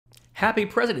Happy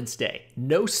President's Day.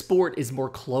 No sport is more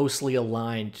closely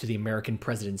aligned to the American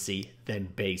presidency than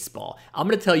baseball. I'm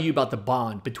going to tell you about the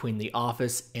bond between the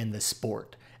office and the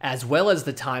sport, as well as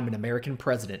the time an American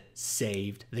president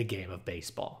saved the game of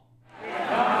baseball.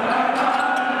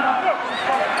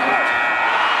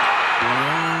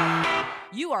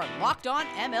 You are Locked On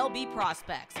MLB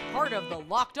Prospects, part of the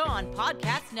Locked On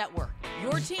Podcast Network,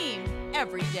 your team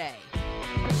every day.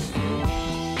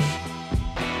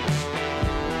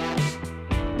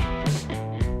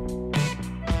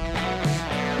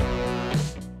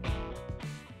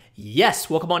 Yes,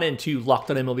 welcome on into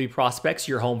Locked On MLB Prospects,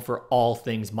 your home for all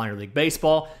things minor league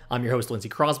baseball. I'm your host, Lindsey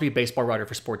Crosby, baseball writer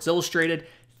for Sports Illustrated.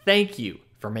 Thank you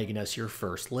for making us your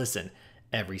first listen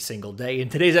every single day. And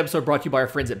today's episode brought to you by our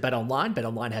friends at BetOnline.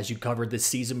 BetOnline has you covered this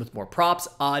season with more props,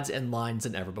 odds, and lines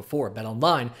than ever before.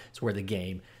 BetOnline is where the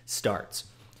game starts.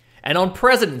 And on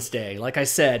President's Day, like I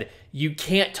said, you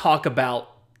can't talk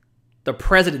about the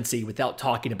presidency without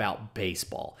talking about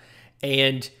baseball.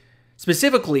 And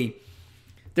specifically,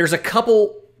 there's a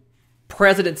couple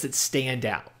presidents that stand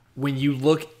out when you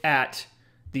look at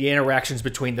the interactions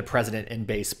between the president and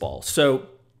baseball. So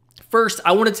first,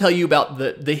 I want to tell you about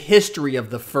the history of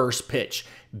the first pitch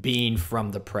being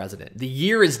from the president. The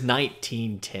year is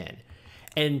 1910.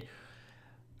 And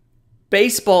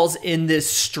baseball's in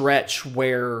this stretch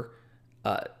where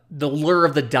the lure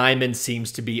of the diamond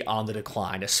seems to be on the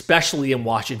decline, especially in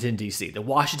Washington, D.C. The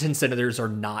Washington Senators are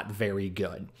not very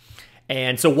good.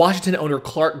 And so Washington owner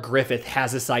Clark Griffith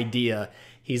has this idea.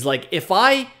 He's like, if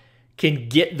I can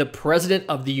get the president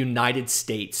of the United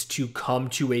States to come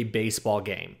to a baseball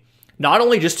game, not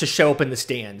only just to show up in the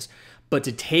stands, but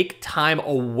to take time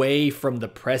away from the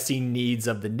pressing needs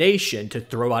of the nation to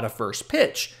throw out a first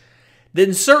pitch,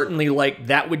 then certainly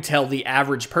that would tell the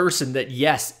average person that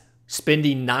yes,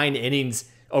 spending 9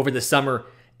 innings over the summer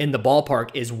in the ballpark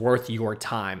is worth your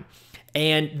time.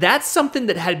 And that's something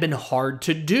that had been hard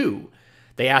to do.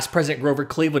 They asked President Grover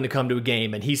Cleveland to come to a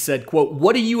game, and he said, quote,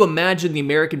 "What do you imagine the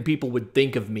American people would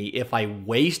think of me if I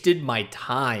wasted my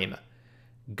time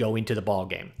going to the ball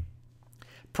game?"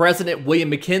 President William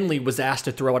McKinley was asked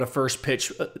to throw out a first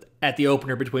pitch at the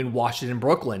opener between Washington and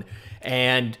Brooklyn,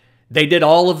 and they did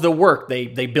all of the work.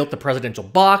 They built the presidential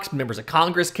box, members of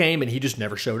Congress came, and he just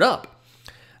never showed up.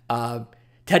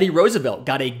 Teddy Roosevelt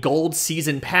got a gold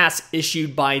season pass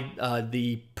issued by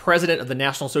the president of the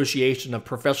National Association of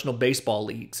Professional Baseball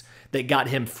Leagues that got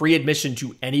him free admission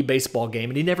to any baseball game,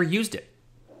 and he never used it.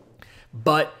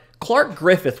 But Clark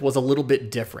Griffith was a little bit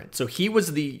different. So he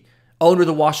was the owner of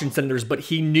the Washington Senators, but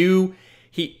he knew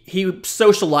he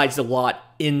socialized a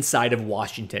lot inside of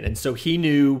Washington. And so he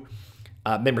knew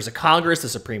members of Congress, the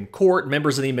Supreme Court,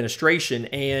 members of the administration,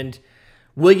 and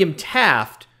William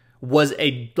Taft was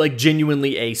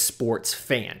genuinely a sports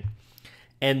fan.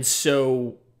 And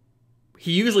so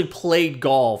he usually played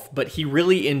golf, but he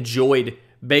really enjoyed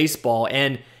baseball.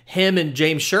 And him and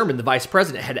James Sherman, the vice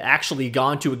president, had actually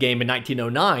gone to a game in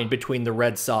 1909 between the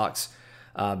Red Sox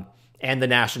and the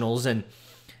Nationals and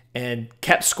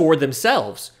kept score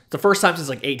themselves. It's the first time since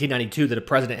 1892 that a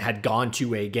president had gone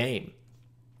to a game.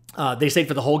 They stayed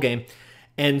for the whole game.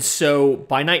 And so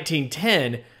by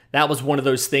 1910, that was one of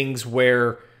those things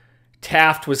where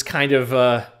Taft was kind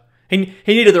of, he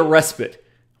needed a respite,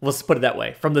 let's put it that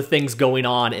way, from the things going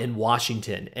on in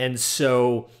Washington. And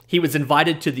so he was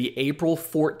invited to the April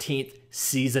 14th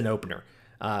season opener.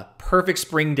 Perfect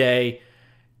spring day,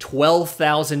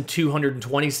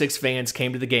 12,226 fans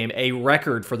came to the game, a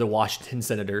record for the Washington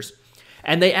Senators.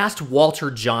 And they asked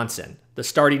Walter Johnson, the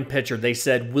starting pitcher, they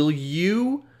said, "Will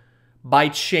you, by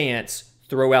chance,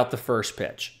 throw out the first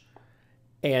pitch?"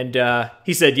 And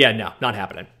he said, "Yeah, no, not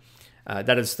happening.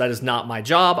 That is not my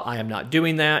job. I am not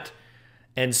doing that."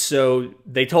 And so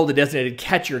they told the designated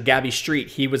catcher, Gabby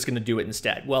Street, he was going to do it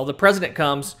instead. Well, the president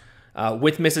comes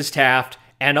with Mrs. Taft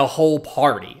and a whole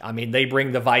party. I mean, they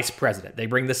bring the vice president. They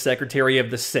bring the secretary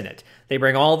of the Senate. They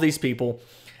bring all these people.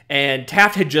 And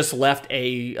Taft had just left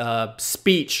a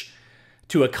speech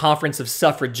to a conference of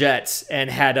suffragettes and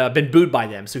had been booed by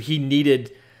them. So he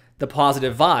needed the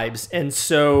positive vibes. And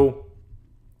so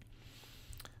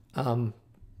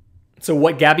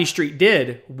what Gabby Street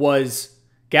did was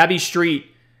Gabby Street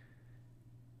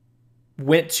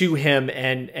went to him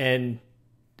and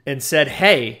said,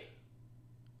 "Hey,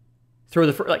 throw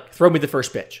me the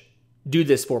first pitch. Do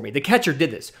this for me." The catcher did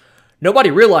this.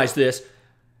 Nobody realized this.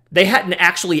 They hadn't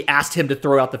actually asked him to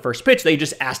throw out the first pitch. They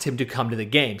just asked him to come to the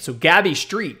game. So Gabby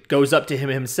Street goes up to him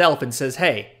himself and says,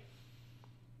 "Hey,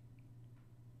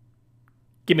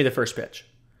 give me the first pitch."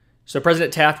 So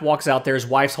President Taft walks out there. His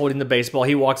wife's holding the baseball.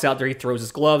 He walks out there. He throws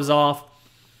his gloves off.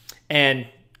 And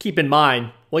keep in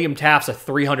mind, William Taft's a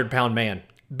 300-pound man.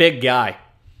 Big guy.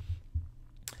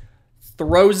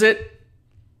 Throws it.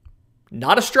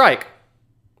 Not a strike,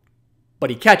 but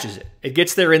he catches it. It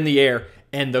gets there in the air,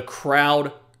 and the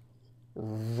crowd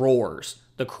roars.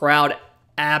 The crowd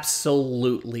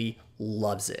absolutely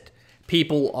loves it.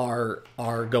 People are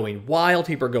going wild.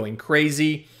 People are going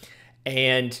crazy,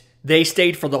 and they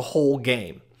stayed for the whole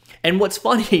game. And what's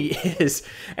funny is,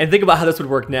 and think about how this would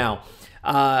work now,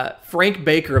 Frank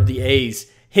Baker of the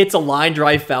A's hits a line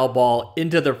drive foul ball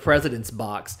into the president's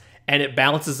box, and it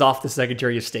bounces off the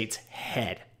Secretary of State's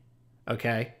head.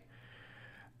 Okay?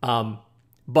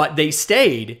 But they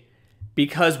stayed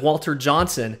because Walter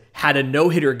Johnson had a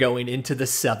no-hitter going into the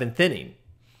 7th inning.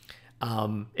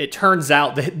 It turns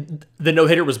out that the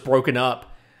no-hitter was broken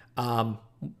up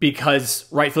because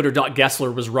right fielder Doc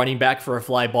Gessler was running back for a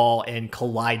fly ball and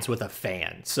collides with a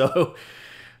fan. So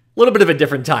a little bit of a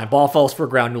different time. Ball falls for a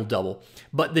ground rule double.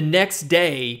 But the next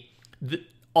day,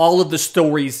 all of the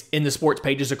stories in the sports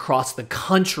pages across the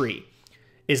country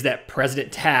is that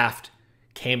President Taft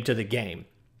came to the game.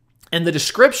 And the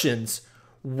descriptions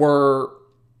were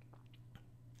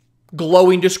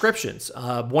glowing descriptions.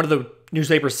 One of the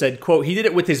newspapers said, quote, "He did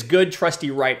it with his good, trusty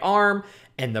right arm,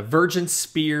 and the Virgin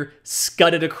spear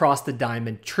scudded across the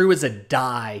diamond, true as a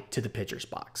die to the pitcher's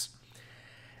box."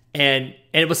 And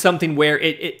it was something where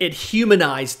it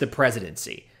humanized the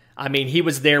presidency. I mean, he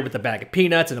was there with a bag of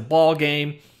peanuts and a ball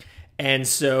game. And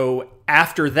so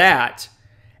after that,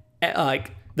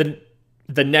 like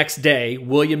the next day,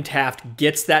 William Taft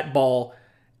gets that ball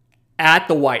at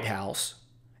the White House,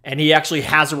 and he actually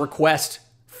has a request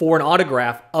for an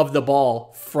autograph of the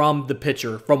ball from the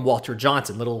pitcher, from Walter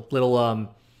Johnson. Little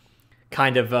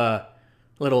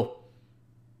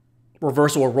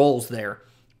reversal of roles there.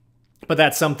 But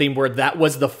that's something where that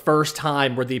was the first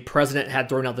time where the president had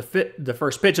thrown out the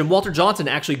first pitch. And Walter Johnson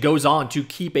actually goes on to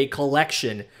keep a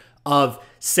collection of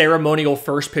ceremonial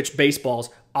first pitch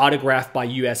baseballs autographed by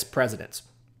U.S. presidents.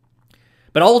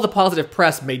 But all of the positive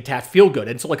press made Taft feel good.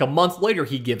 And so like a month later,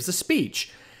 he gives a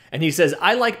speech. And he says,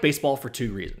 "I like baseball for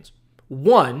 2 reasons.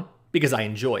 1, because I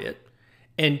enjoy it.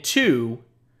 And 2,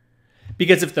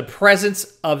 because if the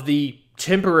presence of the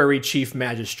temporary chief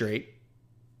magistrate,"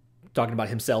 talking about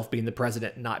himself being the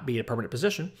president, not being a permanent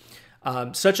position,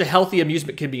 "such a healthy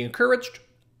amusement can be encouraged,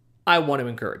 I want to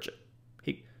encourage it."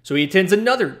 So he attends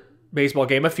another baseball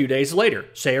game a few days later,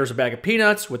 shares a bag of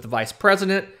peanuts with the vice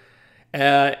president,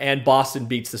 and Boston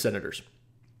beats the Senators.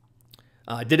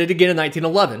 Did it again in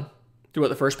 1911, threw out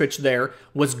the first pitch there,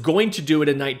 was going to do it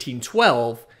in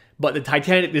 1912, but the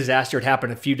Titanic disaster had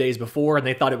happened a few days before, and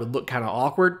they thought it would look kind of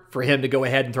awkward for him to go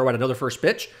ahead and throw out another first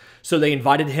pitch. So they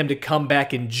invited him to come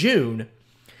back in June,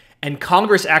 and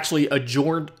Congress actually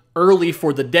adjourned early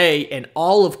for the day, and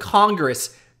all of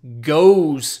Congress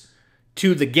goes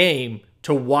to the game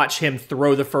to watch him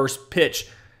throw the first pitch,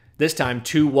 this time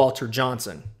to Walter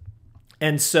Johnson.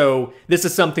 And so this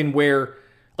is something where,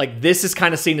 like, this is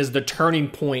kind of seen as the turning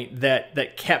point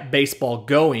that kept baseball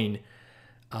going,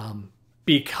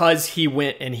 because he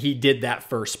went and he did that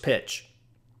first pitch.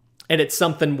 And it's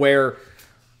something where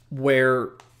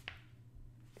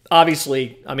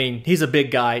obviously, I mean, he's a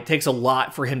big guy. It takes a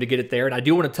lot for him to get it there. And I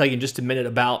do want to tell you in just a minute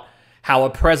about how a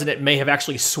president may have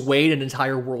actually swayed an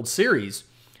entire World Series.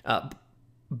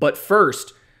 But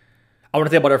first, I want to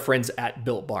tell you about our friends at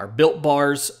Built Bar. Built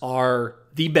Bars are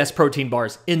the best protein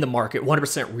bars in the market.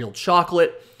 100% real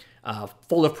chocolate,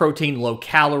 full of protein, low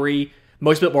calorie.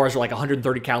 Most Built Bars are like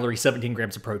 130 calories, 17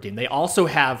 grams of protein. They also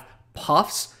have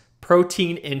Puffs,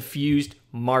 protein-infused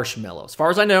marshmallows. As far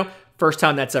as I know, first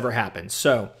time that's ever happened.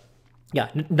 So, yeah,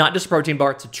 not just a protein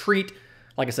bar, it's a treat.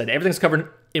 Like I said, everything's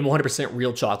covered in 100%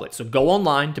 real chocolate. So go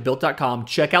online to Built.com,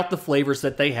 check out the flavors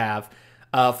that they have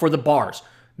for the bars.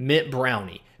 Mint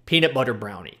brownie, peanut butter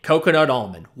brownie, coconut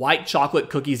almond, white chocolate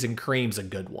cookies and cream's a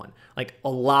good one. Like a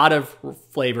lot of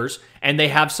flavors, and they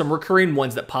have some recurring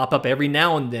ones that pop up every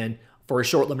now and then for a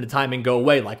short limited time and go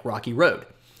away, like Rocky Road.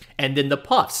 And then the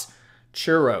Puffs,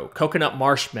 churro, coconut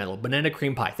marshmallow, banana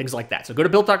cream pie, things like that. So go to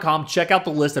Built.com, check out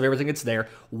the list of everything that's there.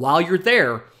 While you're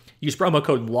there, use promo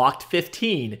code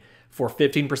LOCKED15 for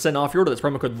 15% off your order. That's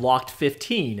promo code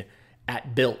LOCKED15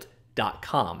 at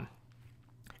Built.com.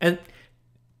 And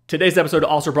today's episode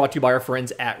also brought to you by our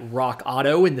friends at Rock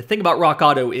Auto. And the thing about Rock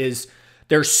Auto is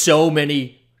there's so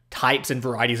many types and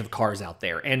varieties of cars out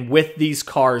there. And with these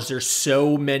cars, there's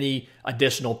so many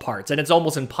additional parts. And it's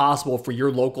almost impossible for your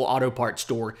local auto parts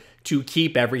store to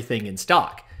keep everything in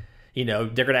stock. You know,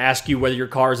 they're going to ask you whether your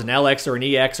car is an LX or an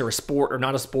EX or a sport or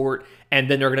not a sport. And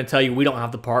then they're going to tell you, we don't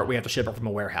have the part, we have to ship it from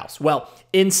a warehouse. Well,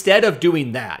 instead of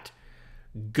doing that,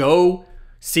 go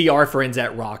see our friends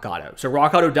at Rock Auto. So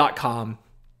rockauto.com,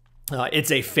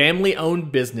 it's a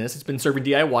family-owned business. It's been serving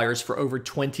DIYers for over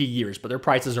 20 years, but their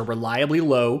prices are reliably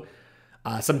low.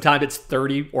 Sometimes it's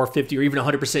 30 or 50 or even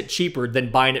 100% cheaper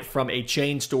than buying it from a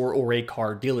chain store or a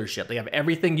car dealership. They have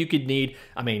everything you could need.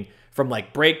 I mean, from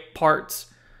like brake parts,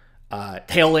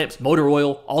 tail lamps, motor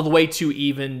oil, all the way to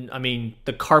even,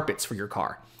 the carpets for your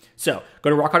car. So go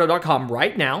to rockauto.com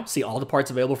right now, see all the parts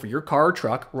available for your car or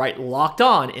truck, write Locked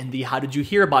On in the How Did You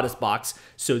Hear About Us box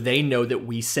so they know that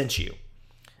we sent you.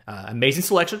 Amazing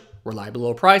selection, reliable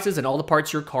low prices, and all the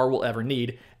parts your car will ever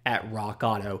need at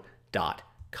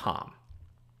rockauto.com.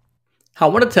 I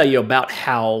want to tell you about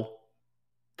how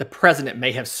the president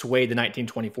may have swayed the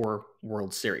 1924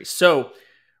 World Series. So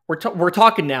we're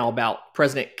talking now about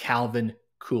President Calvin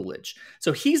Coolidge.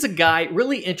 So he's a guy,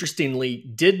 really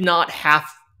interestingly, did not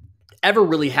ever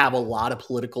really have a lot of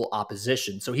political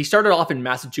opposition. So he started off in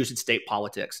Massachusetts state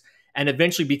politics and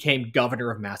eventually became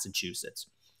governor of Massachusetts.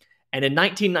 And in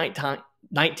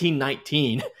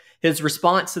 1919, his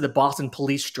response to the Boston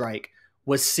police strike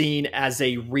was seen as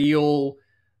a real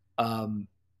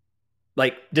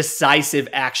decisive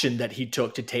action that he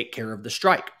took to take care of the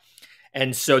strike.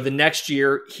 And so the next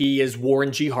year, he is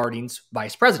Warren G. Harding's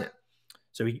vice president.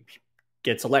 So he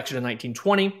gets elected in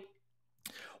 1920.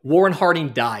 Warren Harding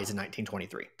dies in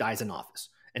 1923, dies in office.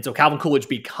 And so Calvin Coolidge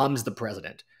becomes the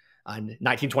president. In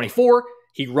 1924,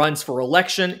 he runs for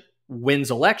election,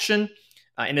 wins election,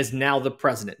 and is now the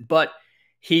president. But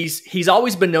he's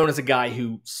always been known as a guy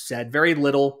who said very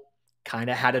little, kind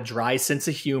of had a dry sense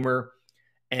of humor.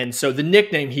 And so the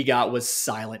nickname he got was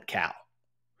Silent Cal.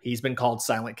 He's been called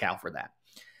Silent Cal for that.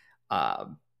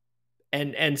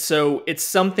 And so it's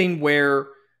something where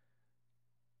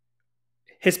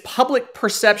his public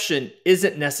perception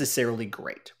isn't necessarily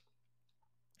great.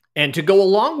 And to go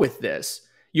along with this,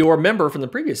 you'll remember from the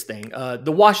previous thing,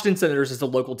 the Washington Senators is a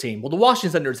local team. Well, the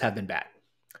Washington Senators have been bad.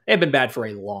 They have been bad for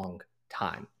a long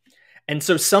time. And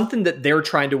so something that they're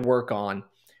trying to work on,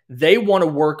 they want to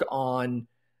work on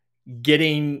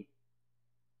getting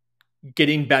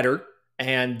better,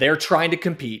 and they're trying to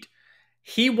compete.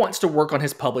 He wants to work on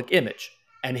his public image,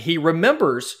 and he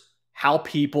remembers how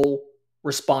people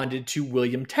responded to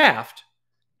William Taft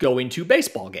going to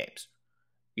baseball games.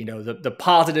 You know, the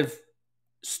positive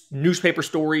newspaper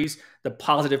stories, the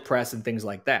positive press, and things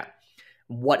like that.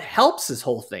 What helps this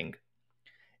whole thing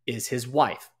is his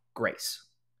wife, Grace.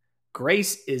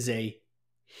 Grace is a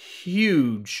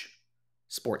huge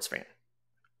sports fan.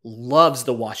 Loves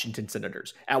the Washington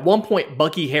Senators. At one point,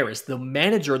 Bucky Harris, the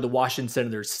manager of the Washington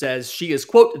Senators, says she is,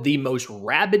 quote, the most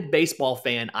rabid baseball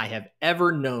fan I have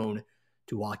ever known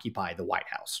to occupy the White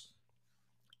House.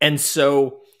 And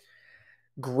so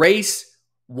Grace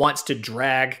wants to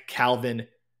drag Calvin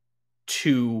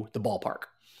to the ballpark.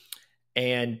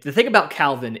 And the thing about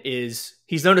Calvin is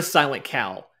he's known as Silent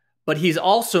Cal, but he's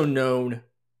also known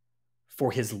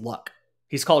for his luck.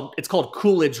 It's called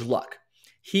Coolidge luck.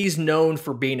 He's known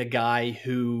for being a guy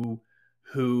who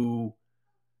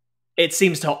it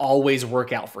seems to always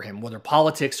work out for him, whether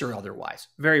politics or otherwise.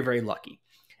 Very, very lucky.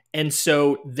 And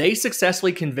so they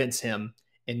successfully convince him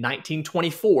in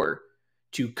 1924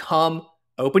 to come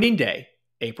opening day,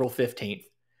 April 15th,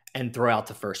 and throw out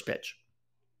the first pitch.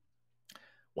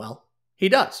 Well, he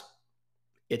does.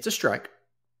 It's a strike,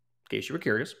 in case you were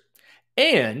curious.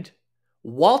 And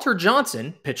Walter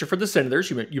Johnson, pitcher for the Senators,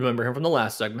 you remember him from the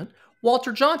last segment,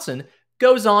 Walter Johnson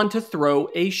goes on to throw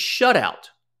a shutout.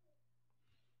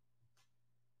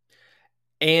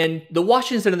 And the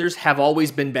Washington Senators have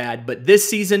always been bad, but this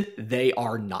season, they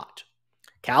are not.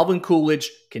 Calvin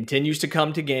Coolidge continues to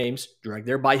come to games, dragged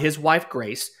there by his wife,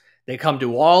 Grace. They come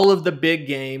to all of the big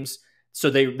games,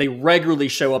 so they regularly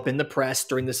show up in the press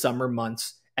during the summer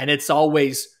months, and it's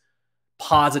always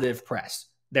positive press.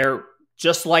 They're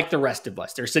just like the rest of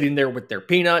us. They're sitting there with their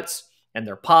peanuts and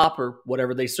their pop or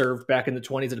whatever they served back in the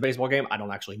 20s at a baseball game. I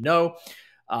don't actually know.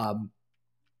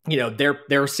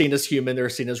 They're seen as human. They're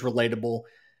seen as relatable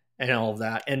and all of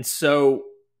that. And so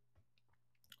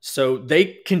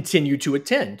they continue to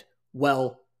attend.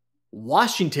 Well,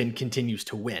 Washington continues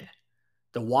to win.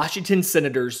 The Washington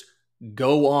Senators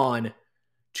go on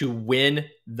to win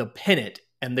the pennant,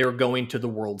 and they're going to the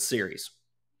World Series.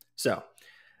 So,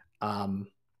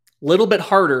 little bit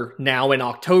harder now in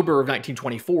October of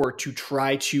 1924 to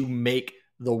try to make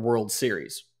the World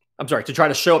Series. To try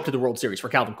to show up to the World Series for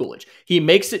Calvin Coolidge. He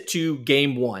makes it to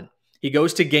Game 1. He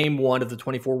goes to Game 1 of the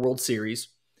 24 World Series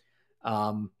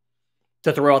to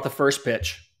throw out the first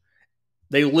pitch.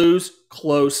 They lose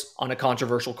close on a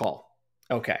controversial call.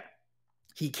 Okay.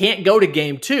 He can't go to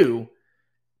Game 2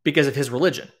 because of his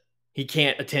religion. He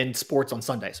can't attend sports on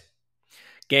Sundays.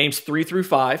 Games 3 through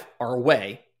 5 are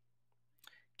away.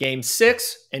 Game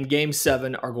 6 and Game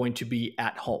 7 are going to be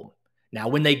at home. Now,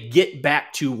 when they get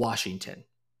back to Washington,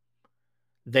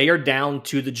 they are down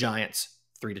to the Giants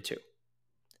 3-2.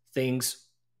 Things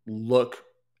look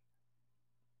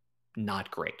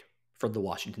not great for the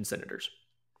Washington Senators.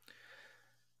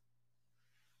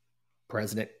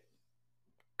 President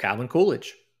Calvin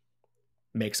Coolidge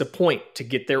makes a point to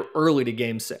get there early to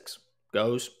Game 6.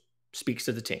 Goes, speaks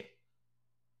to the team.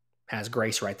 Has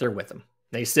Grace right there with him.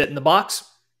 They sit in the box.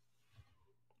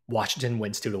 Washington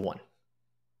wins 2-1.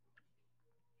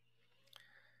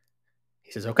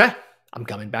 He says, okay, I'm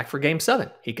coming back for Game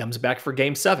 7. He comes back for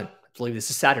Game 7. I believe this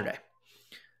is Saturday.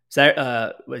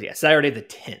 Saturday the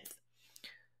 10th.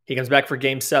 He comes back for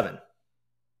Game 7.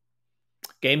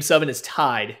 Game 7 is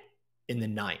tied in the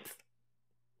 9th.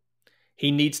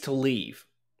 He needs to leave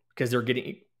because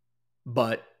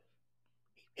but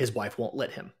his wife won't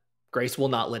let him. Grace will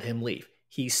not let him leave.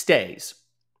 He stays.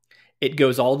 It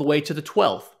goes all the way to the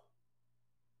 12th,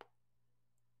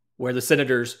 where the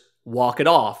Senators walk it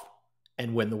off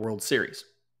and win the World Series.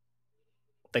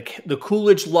 The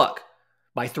Coolidge luck,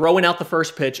 by throwing out the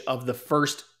first pitch of the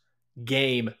first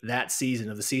game that season,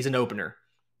 of the season opener,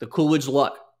 the Coolidge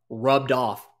luck rubbed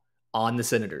off on the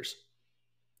Senators.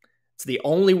 It's the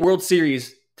only World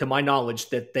Series, to my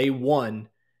knowledge, that they won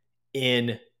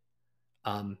in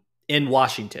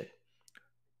Washington.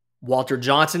 Walter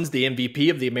Johnson's the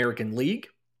MVP of the American League.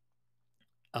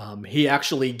 He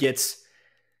actually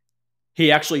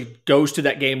goes to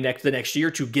that game the next year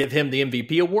to give him the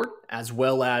MVP award, as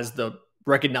well as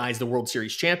recognize the World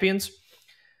Series champions.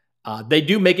 They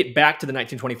do make it back to the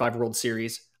 1925 World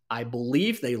Series. I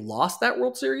believe they lost that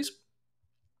World Series.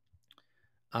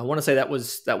 I want to say that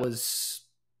was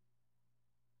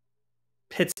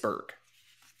Pittsburgh.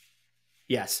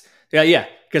 Yes. Yeah,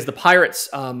 because the Pirates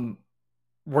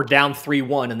were down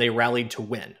 3-1 and they rallied to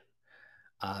win.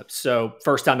 So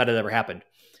first time that had ever happened.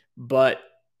 But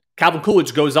Calvin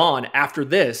Coolidge goes on after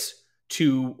this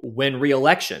to win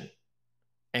re-election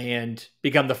and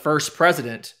become the first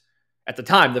president, at the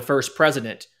time, the first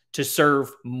president to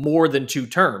serve more than 2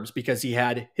 terms, because he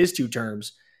had his 2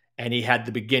 terms and he had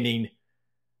the beginning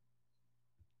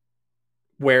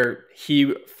where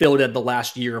he filled in the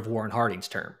last year of Warren Harding's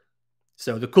term.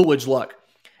 So the Coolidge luck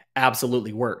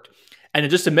absolutely worked. And in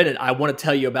just a minute, I want to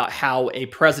tell you about how a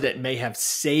president may have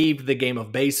saved the game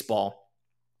of baseball.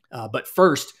 But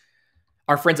first,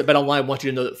 our friends at BetOnline want you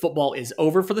to know that football is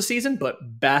over for the season, but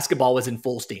basketball is in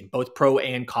full steam, both pro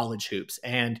and college hoops.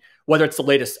 And whether it's the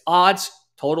latest odds,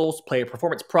 totals, player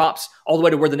performance props, all the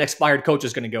way to where the next fired coach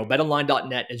is going to go,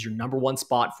 BetOnline.net is your #1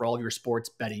 spot for all of your sports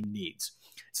betting needs.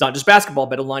 It's not just basketball.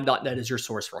 BetOnline.net is your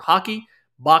source for hockey,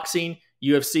 boxing,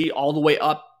 UFC, all the way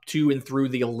up to and through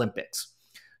the Olympics.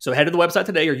 So head to the website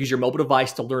today or use your mobile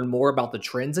device to learn more about the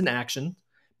trends in action,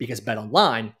 because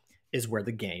BetOnline is where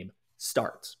the game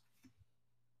starts.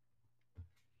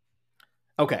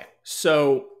 Okay,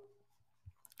 so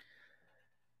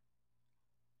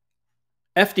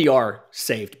FDR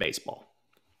saved baseball.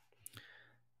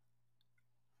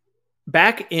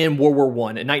 Back in World War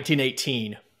I, in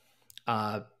 1918,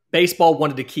 baseball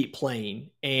wanted to keep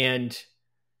playing, and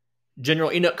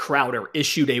General Enoch Crowder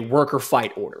issued a worker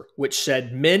fight order, which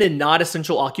said men in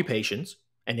non-essential occupations,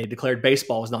 and they declared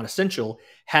baseball as non-essential,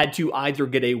 had to either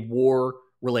get a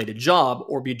war-related job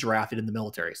or be drafted in the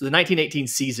military. So the 1918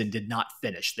 season did not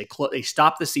finish. They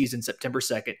stopped the season September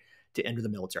 2nd to enter the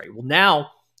military. Well,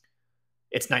 now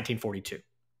it's 1942.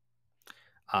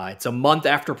 It's a month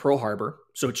after Pearl Harbor,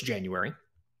 so it's January.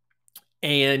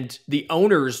 And the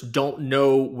owners don't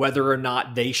know whether or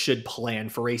not they should plan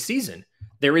for a season.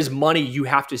 There is money you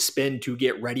have to spend to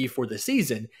get ready for the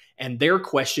season. And their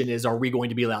question is, are we going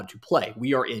to be allowed to play?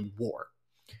 We are in war.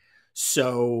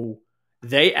 So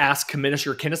they asked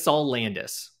Commissioner Kennesaw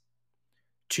Landis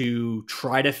to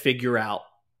try to figure out,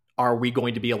 are we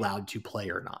going to be allowed to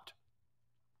play or not?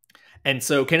 And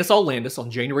so Kennesaw Landis on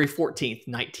January 14th,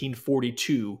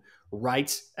 1942,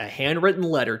 writes a handwritten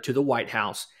letter to the White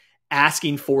House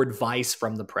asking for advice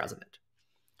from the president.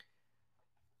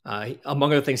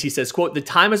 Among other things, he says, quote, "The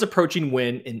time is approaching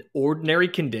when, in ordinary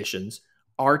conditions,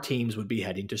 our teams would be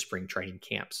heading to spring training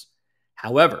camps.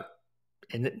 However,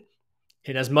 in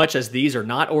as much as these are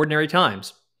not ordinary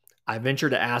times, I venture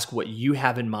to ask what you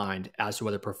have in mind as to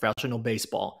whether professional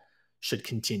baseball should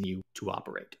continue to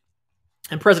operate."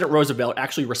 And President Roosevelt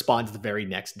actually responds the very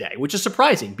next day, which is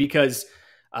surprising because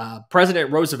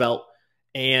President Roosevelt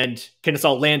and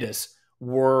Kennesaw Landis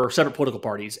were separate political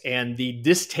parties, and the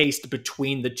distaste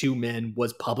between the two men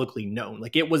was publicly known.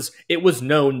 Like it was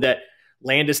known that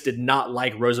Landis did not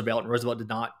like Roosevelt, and Roosevelt did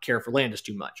not care for Landis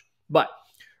too much. But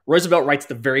Roosevelt writes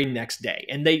the very next day,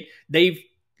 and they've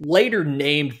later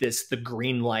named this the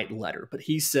green light letter. But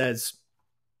he says,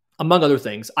 among other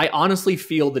things, I honestly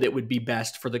feel that it would be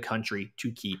best for the country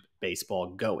to keep baseball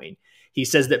going. He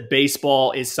says that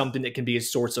baseball is something that can be a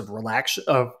source of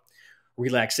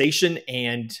relaxation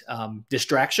and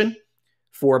distraction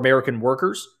for American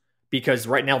workers, because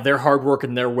right now their hard work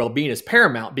and their well-being is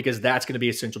paramount, because that's going to be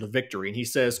essential to victory. And he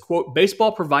says, quote,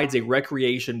 baseball provides a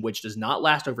recreation which does not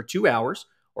last over 2 hours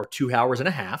or 2 hours and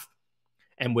a half,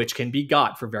 and which can be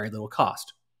got for very little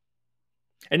cost.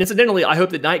 And incidentally, I hope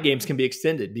that night games can be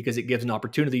extended because it gives an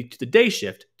opportunity to the day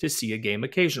shift to see a game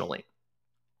occasionally.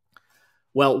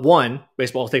 Well, one,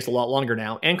 baseball takes a lot longer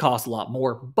now and costs a lot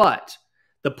more, but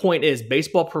the point is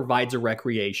baseball provides a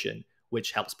recreation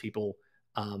which helps people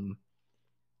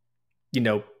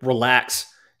relax,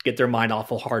 get their mind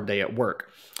off a hard day at work.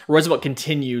 Roosevelt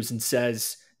continues and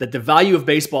says that the value of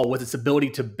baseball was its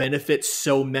ability to benefit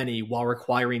so many while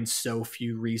requiring so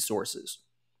few resources.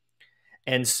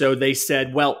 And so they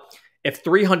said, well, if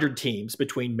 300 teams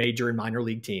between major and minor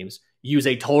league teams use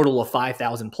a total of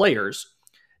 5,000 players,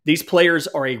 these players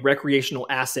are a recreational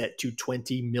asset to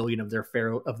 20 million of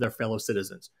their fellow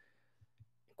citizens.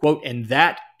 Quote, and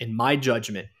that, in my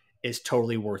judgment, is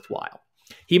totally worthwhile.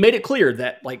 He made it clear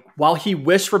that, while he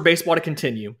wished for baseball to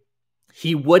continue,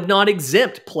 he would not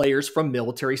exempt players from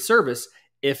military service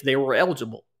if they were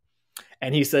eligible.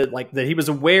 And he said, that he was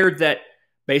aware that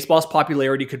baseball's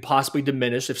popularity could possibly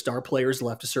diminish if star players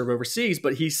left to serve overseas.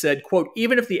 But he said, quote,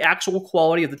 even if the actual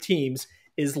quality of the teams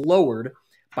is lowered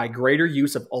by greater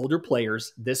use of older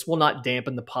players, this will not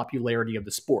dampen the popularity of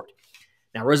the sport.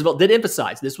 Now, Roosevelt did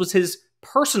emphasize this was his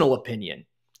personal opinion.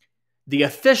 The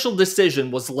official decision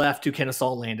was left to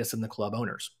Kennesaw Landis and the club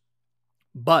owners.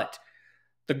 But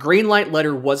the green light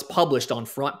letter was published on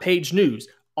front page news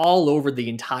all over the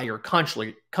entire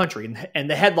country. And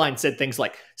the headline said things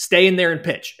like, stay in there and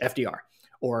pitch, FDR.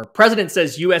 Or President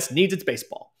says U.S. needs its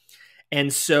baseball.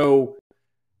 And so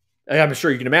I'm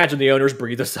sure you can imagine the owners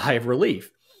breathed a sigh of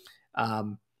relief.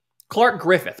 Clark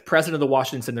Griffith, president of the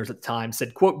Washington Senators at the time,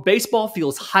 said, quote, baseball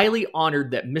feels highly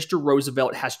honored that Mr.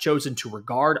 Roosevelt has chosen to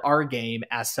regard our game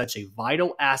as such a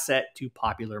vital asset to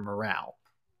popular morale.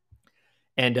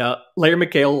 And Larry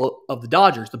McHale of the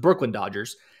Dodgers, the Brooklyn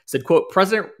Dodgers, said, quote,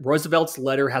 President Roosevelt's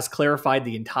letter has clarified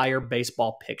the entire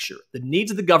baseball picture. The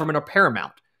needs of the government are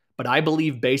paramount, but I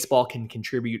believe baseball can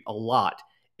contribute a lot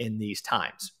in these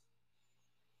times.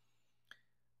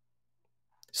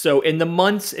 So in the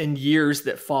months and years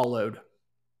that followed,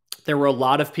 there were a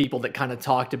lot of people that kind of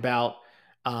talked about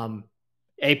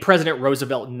a President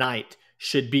Roosevelt night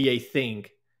should be a thing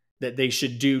that they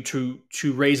should do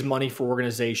to raise money for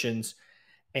organizations.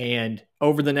 And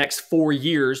over the next 4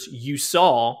 years, you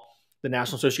saw the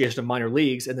National Association of Minor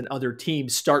Leagues and then other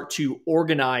teams start to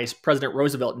organize President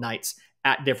Roosevelt nights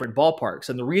at different ballparks.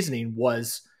 And the reasoning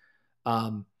was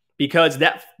because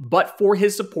but for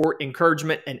his support,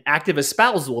 encouragement, and active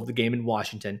espousal of the game in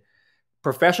Washington,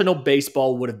 professional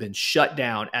baseball would have been shut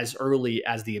down as early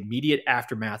as the immediate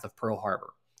aftermath of Pearl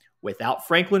Harbor. Without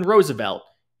Franklin Roosevelt,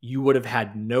 you would have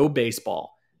had no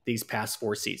baseball these past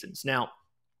 4 seasons. Now,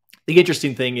 the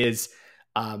interesting thing is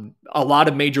a lot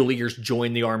of major leaguers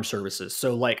joined the armed services.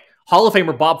 So Hall of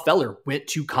Famer Bob Feller went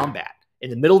to combat. In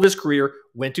the middle of his career,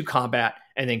 went to combat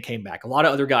and then came back. A lot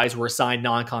of other guys were assigned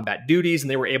non-combat duties, and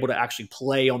they were able to actually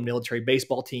play on military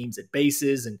baseball teams at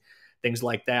bases and things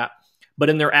like that. But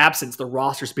in their absence, the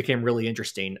rosters became really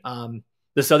interesting.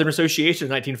 The Southern Association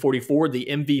in 1944, the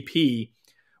MVP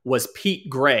was Pete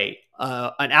Gray,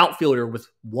 an outfielder with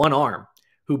one arm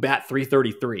who bat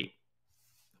 .333.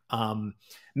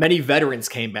 Many veterans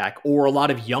came back, or a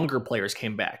lot of younger players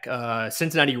came back.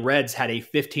 Cincinnati Reds had a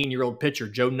 15-year-old pitcher,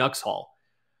 Joe Nuxhall.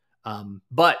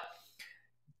 But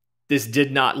this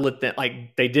did not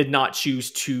they did not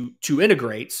choose to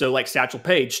integrate. So Satchel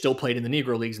Paige still played in the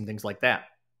Negro Leagues and things like that.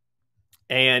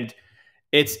 And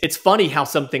it's funny how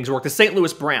some things work. The St.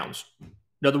 Louis Browns,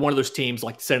 another one of those teams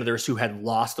like the Senators who had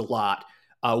lost a lot,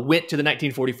 went to the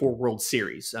 1944 World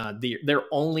Series, their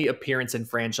only appearance in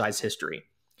franchise history.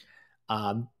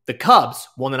 The Cubs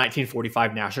won the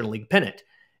 1945 National League pennant.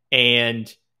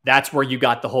 And that's where you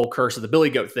got the whole curse of the Billy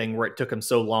Goat thing, where it took them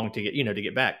so long to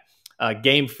get back.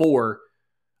 Game 4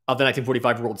 of the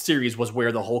 1945 World Series was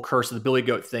where the whole curse of the Billy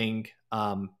Goat thing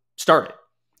started.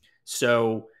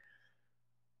 So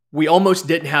we almost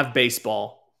didn't have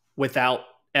baseball without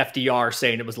FDR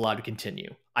saying it was allowed to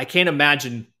continue. I can't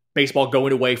imagine baseball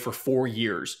going away for 4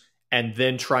 years and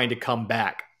then trying to come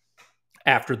back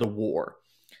after the war.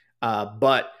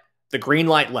 But the green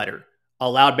light letter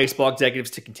allowed baseball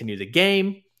executives to continue the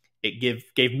game. It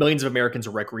gave millions of Americans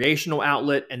a recreational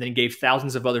outlet, and then gave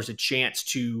thousands of others a chance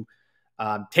to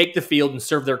take the field and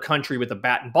serve their country with a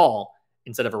bat and ball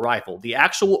instead of a rifle. The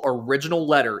actual original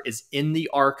letter is in the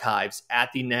archives at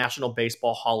the National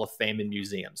Baseball Hall of Fame and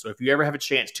Museum. So if you ever have a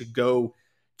chance to go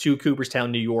to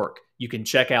Cooperstown, New York, you can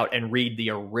check out and read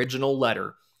the original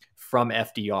letter from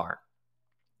FDR. I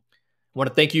want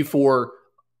to thank you for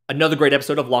another great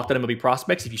episode of Locked On MLB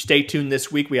Prospects. If you stay tuned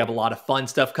this week, we have a lot of fun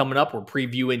stuff coming up. We're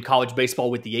previewing college baseball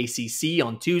with the ACC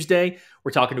on Tuesday.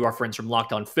 We're talking to our friends from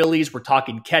Locked On Phillies. We're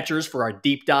talking catchers for our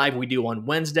deep dive we do on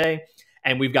Wednesday.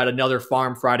 And we've got another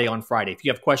Farm Friday on Friday. If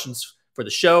you have questions for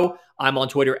the show, I'm on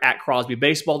Twitter at Crosby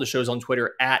Baseball. The show's on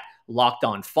Twitter at Locked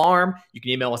On Farm. You can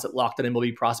email us at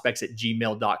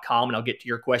lockedonmlbprospects@gmail.com, and I'll get to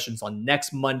your questions on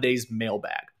next Monday's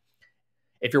mailbag.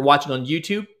 If you're watching on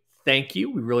YouTube, thank you.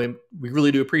 We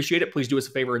really do appreciate it. Please do us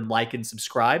a favor and like and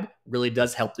subscribe. It really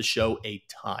does help the show a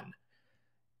ton.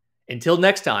 Until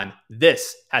next time,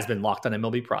 this has been Locked On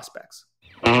MLB Prospects.